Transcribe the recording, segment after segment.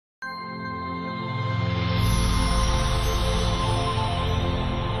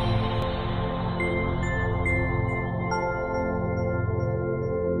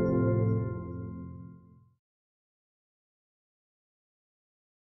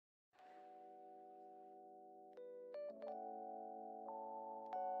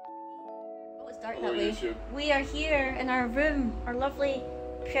start that way. We are here in our room, our lovely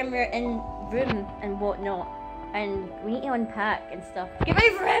Premier Inn room and whatnot, and we need to unpack and stuff. Get ready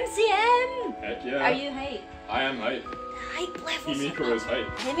for MCM! Heck yeah. Are you hype? I am hype. Hype levels. Himiko is hype.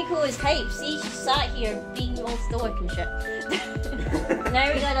 Himiko is hype. See, she sat here being all stoic and shit.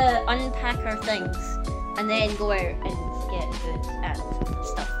 Now we gotta unpack our things and then go out and get food and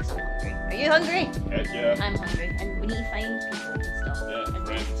stuff because I'm hungry. Are you hungry? Heck yeah. I'm hungry, and we need to find people and stuff. Yeah,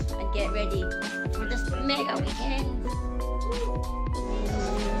 friends. And get ready for this mega weekend.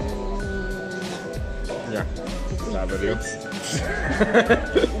 Yeah. That video.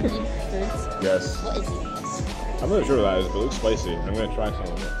 Yes. What is it? I'm not sure what that is, but it looks spicy. I'm gonna try some of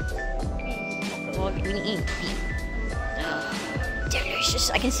it. Well, we need to eat beef. Delicious.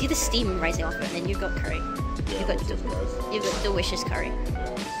 I can see the steam rising off it, and then you've got curry. Yeah, you've got delicious curry.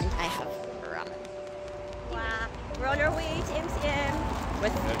 And I have ramen. Wow. We're on our way to MCM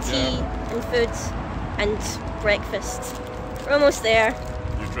with tea and food and breakfast. We're almost there.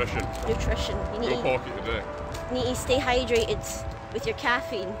 Nutrition. Nutrition. You need Go pocket today. need to stay hydrated with your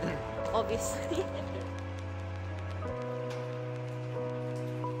caffeine, obviously.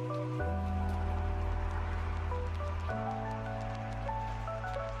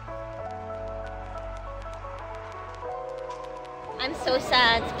 I'm so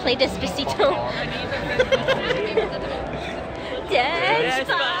sad. Play Despacito.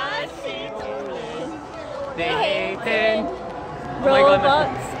 Despacito.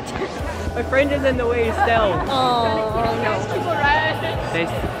 Roblox. My friend is in the way still. Oh no.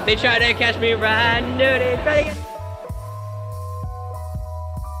 They try to catch me riding dirty.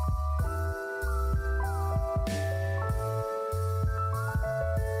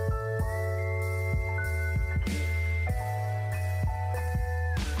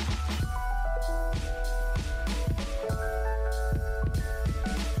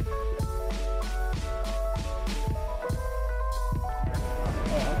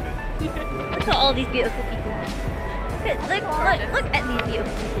 Look at all these beautiful people. Look at these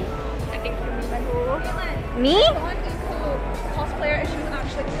beautiful people. I think you remember. Me? The one equal cosplayer and she was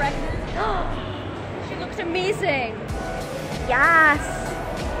actually pregnant. She looks amazing. Yes.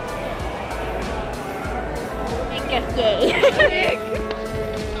 Yay.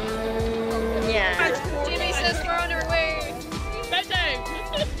 Yeah. Jamie says we're on our way. Bedtime.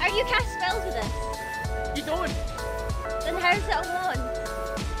 Are you cast spells with us? You don't. Then how's it a wand?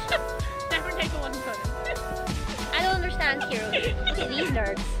 Never take a one photo. I don't understand heroes. Look at these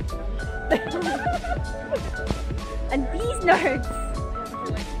nerds. And these nerds.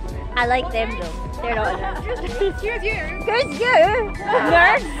 I like them though. They're not nerds. Here's you. Here's you!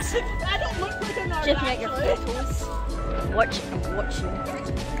 Nerds! I don't look like a nerd. Just make your photos.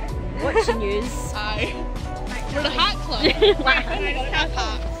 Watching yous. Aye. We're the hat club. Hat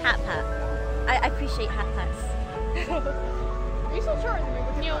Hat. hat. I appreciate hat hats. Are you so short?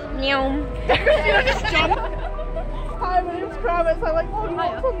 Meow. Just jump. Hi, my name's Travis. I like long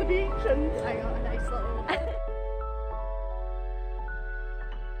walks on the beach and I got a nice little...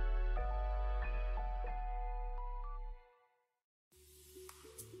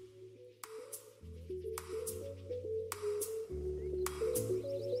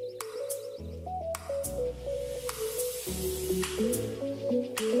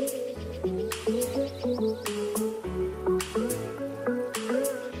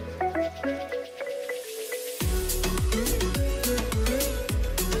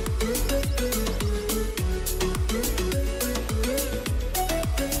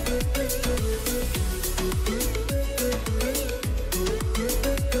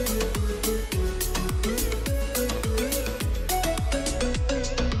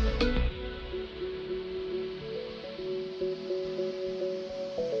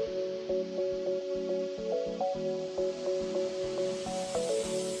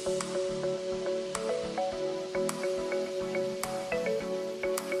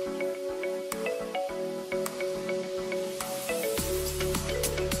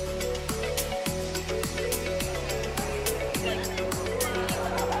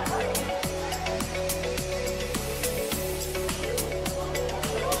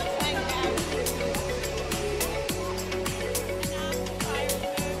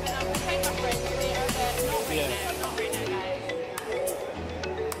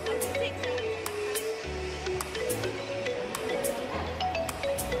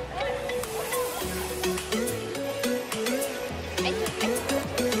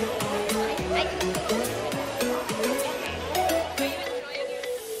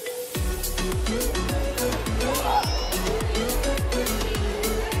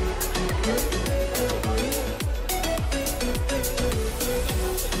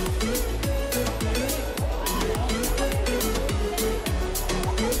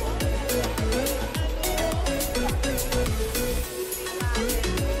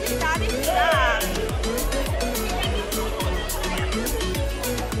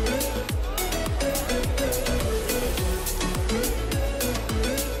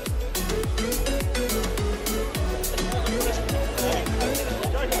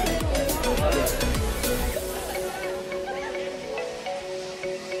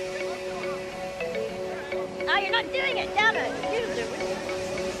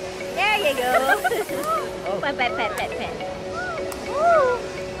 Oh, pet. Ooh.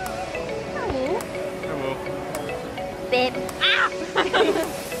 Hello. Hello. Pet. Ah!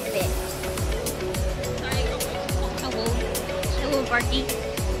 Pet. Hello. Hello, Barty.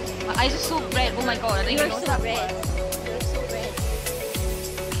 My eyes are so red. Oh my god, I think You're I know so that red. one. You're so red.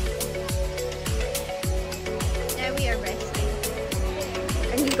 Now we are resting.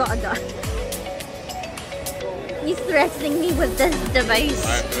 And you got a gun. He's threatening me with this device.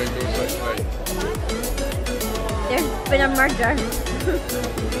 I'm gonna go this way. There's been a murder.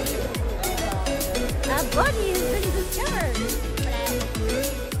 A body has been discovered.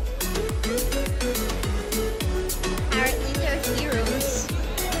 Apparently they're heroes.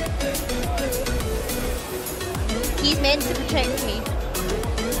 He's meant to protect me.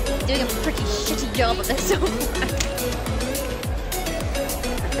 Doing a pretty shitty job of this so far.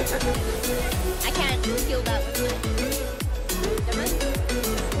 I can't kill that with my...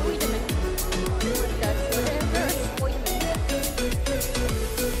 That's whatever.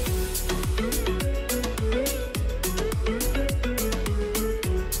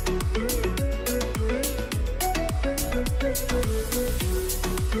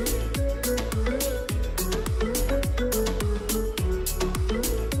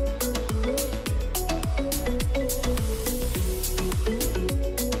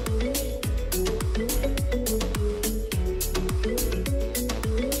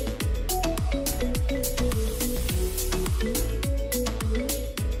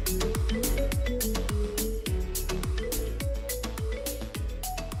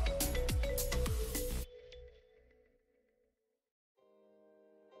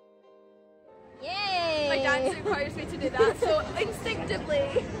 My dad requires me to do that, so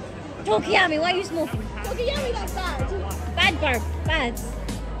instinctively. Tokiyami, why are you smoking? Okay, yeah, that's bad. Bad, Barb. Bad.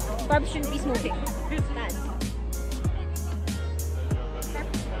 Barb shouldn't be smoking. Bad.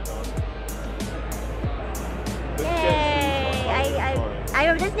 Yay!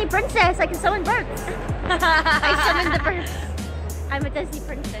 I'm a Disney princess. I can summon birds. I summoned the birds. I'm a Disney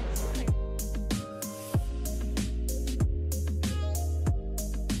princess.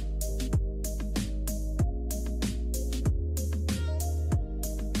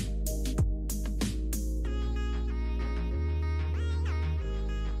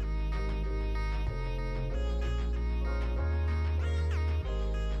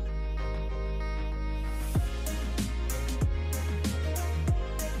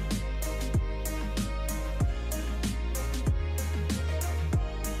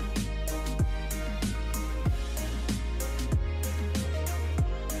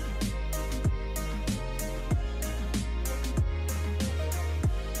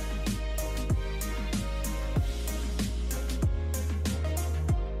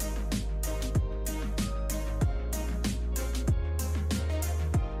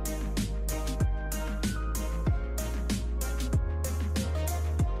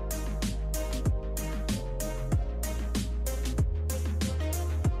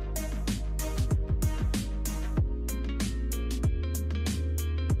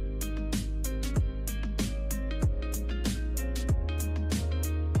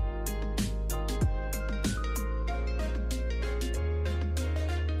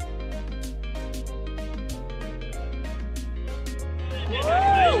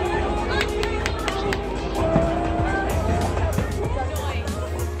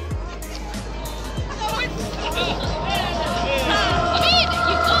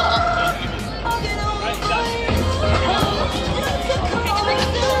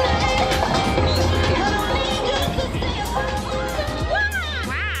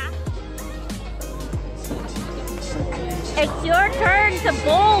 It's your turn to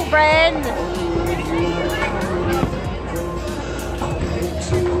bowl, Bren.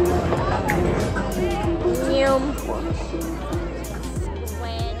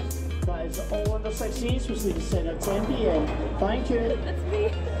 That is all under 16s, which leaves us in at 10 p.m. Thank you. That's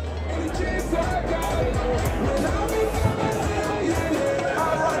me.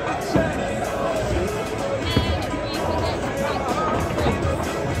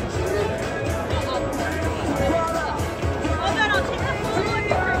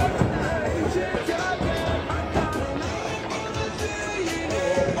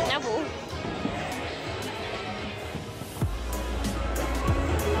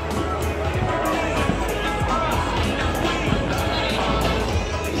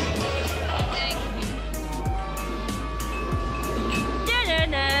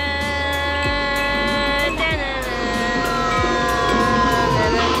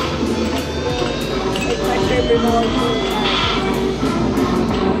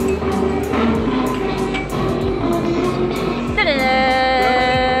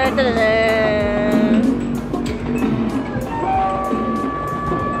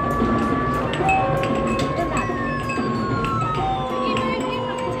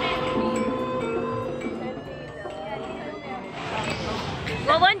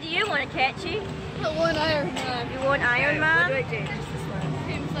 Iron Man?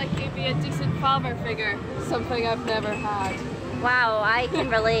 Seems like he'd be a decent father figure. Something I've never had. Wow, I can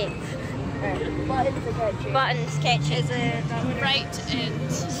relate. Button sketches. Right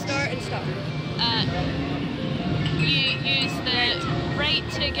and Start and stop. you use the right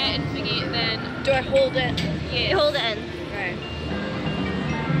to get in thingy, then Do I hold it? You hold it in. Right.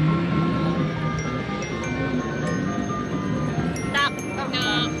 Stop.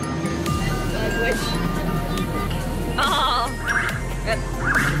 no. Which? Oh. Yep.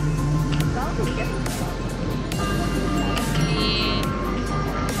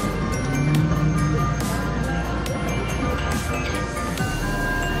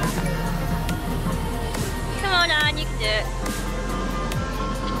 Come on, Anne, you can do it.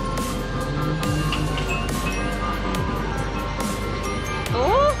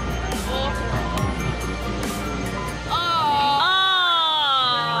 Oh. Oh,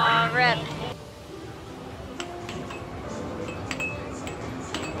 rip.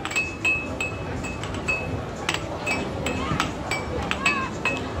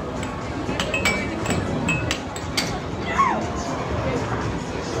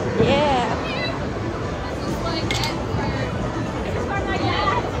 Yeah.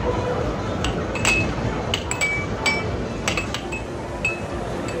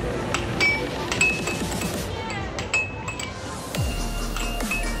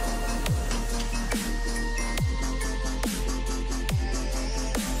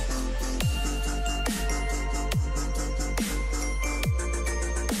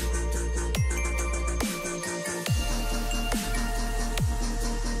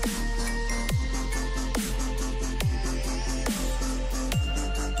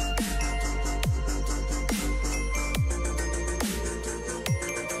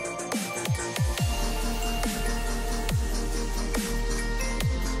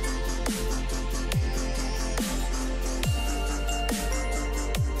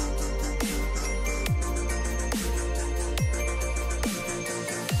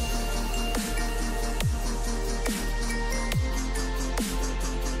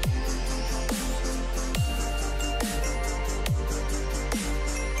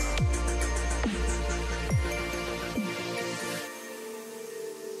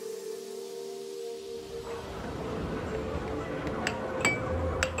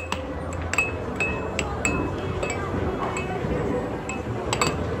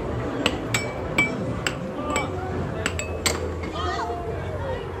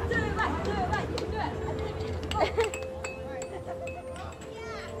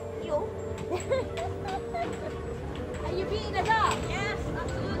 Are you beating it up? Yes,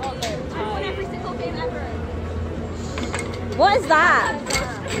 absolutely. I've won every single game ever. What is that?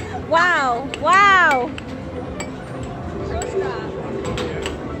 Wow, wow.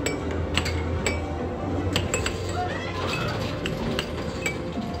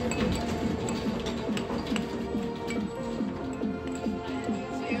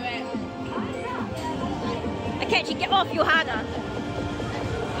 McCutcheon, get off, you hadder.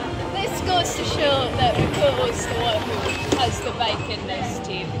 This goes to show that Makoto's the one who has the bike in this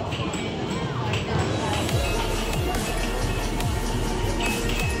team.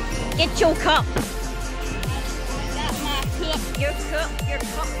 Get your cup. That's my cup. Your cup, your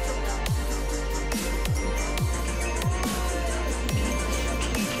cup.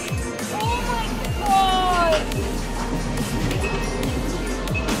 Oh my god!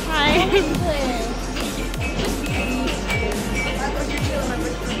 Hi.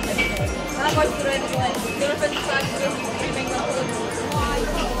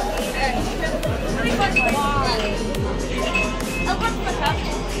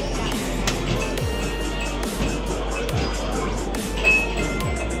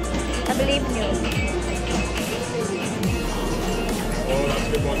 I believe in you. Oh, that's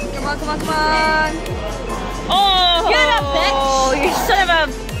a good one. Come on, come on, come on. Oh! You're a bitch! You son of a...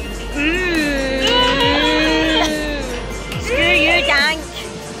 Screw you, Dank.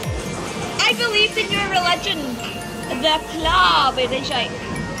 I believed in your religion. The club, it is like.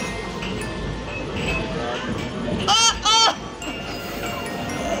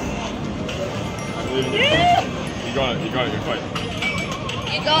 You got it, you're fine.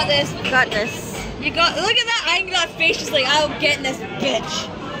 You got this. Got this. You got. Look at that anger, that face. She's like, I'll get in this bitch.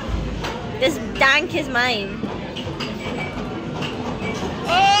 This Dank is mine.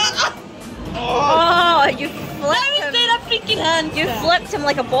 Oh, you flipped That was him. doing a freaking handstand. You flipped him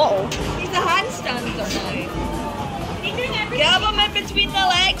like a bottle. He's a handstander now. Grab him in between the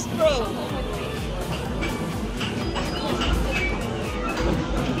legs, bro.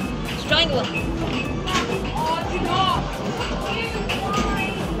 Strangle him. Oh, do not.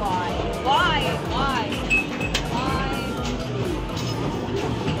 Why? Why? Why? Why?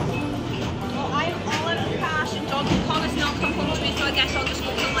 guess I'll just go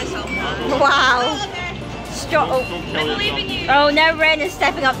kill myself now. Wow. Oh. I believe in you. Oh, now Ren is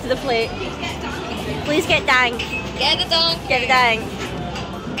stepping up to the plate. Please get dank. Get the dunk. Get the dank.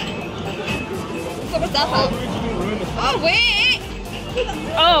 Put myself out. Oh, wait.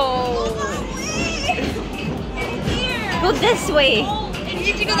 Oh. Go this way. You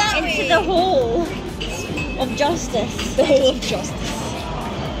need to go that way. Into the hole of justice. The hole of justice.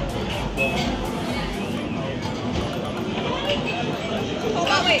 Go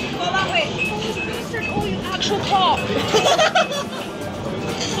that way. Go that way. Oh, you actual cop.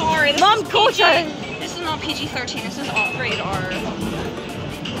 Sorry. Mom, coach her. This is not PG-13. This is rated R.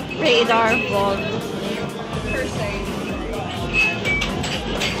 Rated R vlog. Per se.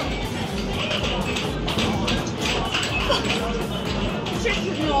 This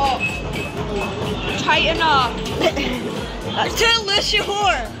is not tight enough. It's too loose, you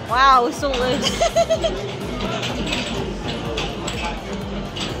whore. Wow, so loose.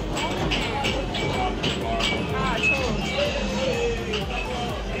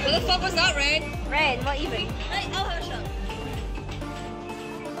 What the fuck was that, Ren? Ren, what even? Hey, I'll have a shot.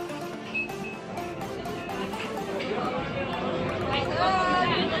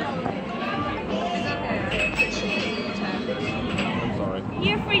 I'm sorry.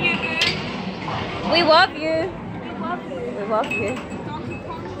 Here for you. We love you. We love you.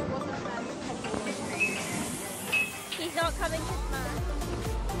 He's not coming to smash.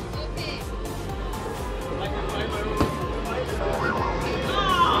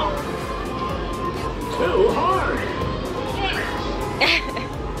 Too hard.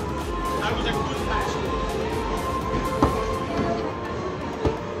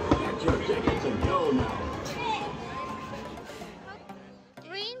 Get your tickets and go now.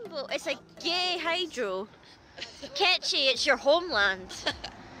 Rainbow, it's a gay hydro. Ketchy, it's your homeland.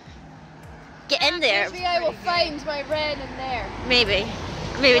 Get in there. Maybe I will find my Ren in there. Maybe.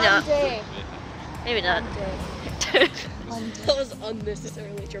 Maybe One not. day. Maybe not. That was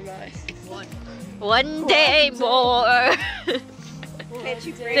unnecessarily dramatic. One day more.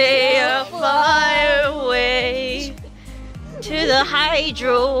 They'll fly away to the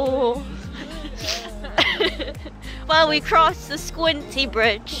hydro while we cross the Squinty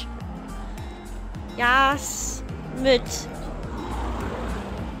Bridge. Yes, mid.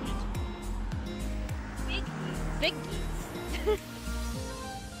 Big geese.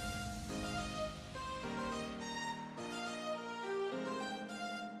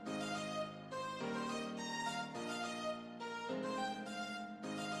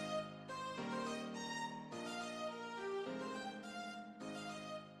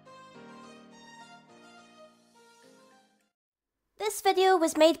 This video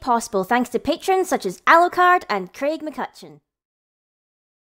was made possible thanks to patrons such as Alucard and Craig McCutcheon.